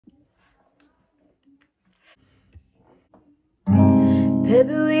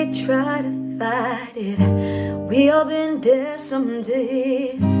Maybe we try to fight it. We all been there some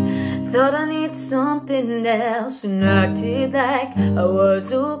days. Thought I need something else and acted like I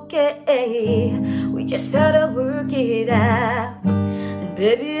was okay. We just had to work it out. And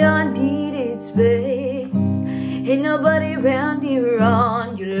baby, I needed space. Ain't nobody around here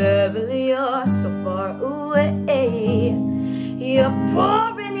on your level. You're so far away. You're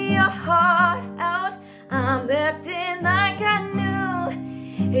pouring your heart out. I'm acting like I knew.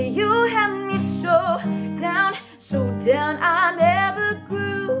 You had me so down, I never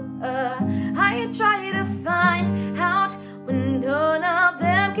grew. I tried to find out when none of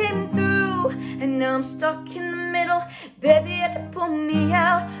them came through. And now I'm stuck in the middle. Baby, you had to pull me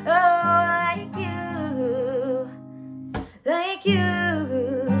out. Oh, like you, like you,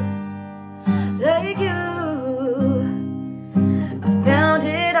 like you. I found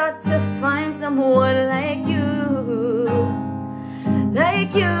it hard to find someone like you,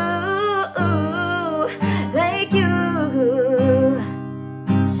 like you, like you.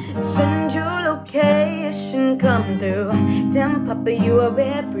 Send your location, come through. Damn, Papa, you a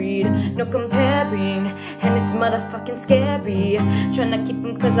rare breed, no comparing, and it's motherfucking scary. Tryna keep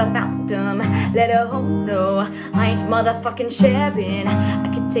him cause I found him. Let her hoe know I ain't motherfucking sharing. I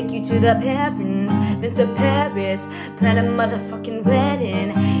could take you to the parents, then to Paris, plan a motherfucking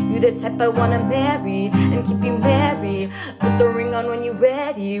wedding. You the type I wanna marry and keep you merry. Put the ring on when you're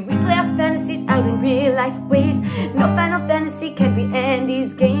ready. We play our fantasies out in real life ways. No final fantasy, can we end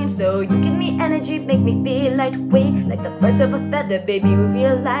these games though? You give me energy, make me feel lightweight, like the birds of a feather, baby, we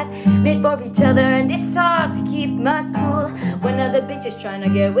real life made for each other. And it's hard to keep my cool when other bitches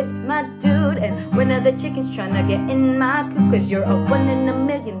tryna get with my dude, and when other chickens tryna get in my coop. Cause you're a one in a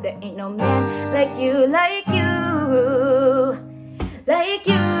million, there ain't no man like you, like you, like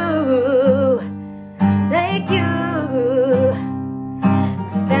you, like you.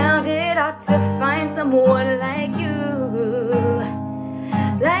 Found it hard to find someone like you,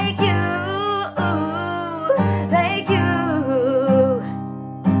 like you, like you.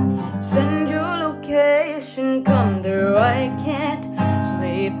 Send your location, come through. I can't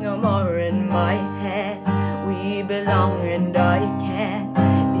sleep no more in my head. We belong and I can't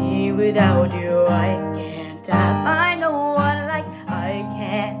be without you. I can't find no one like I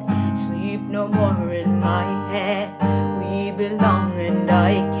can't sleep no more in my head. We belong and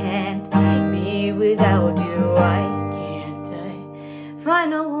I can't be without you. I can't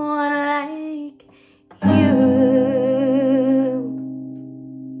find no one like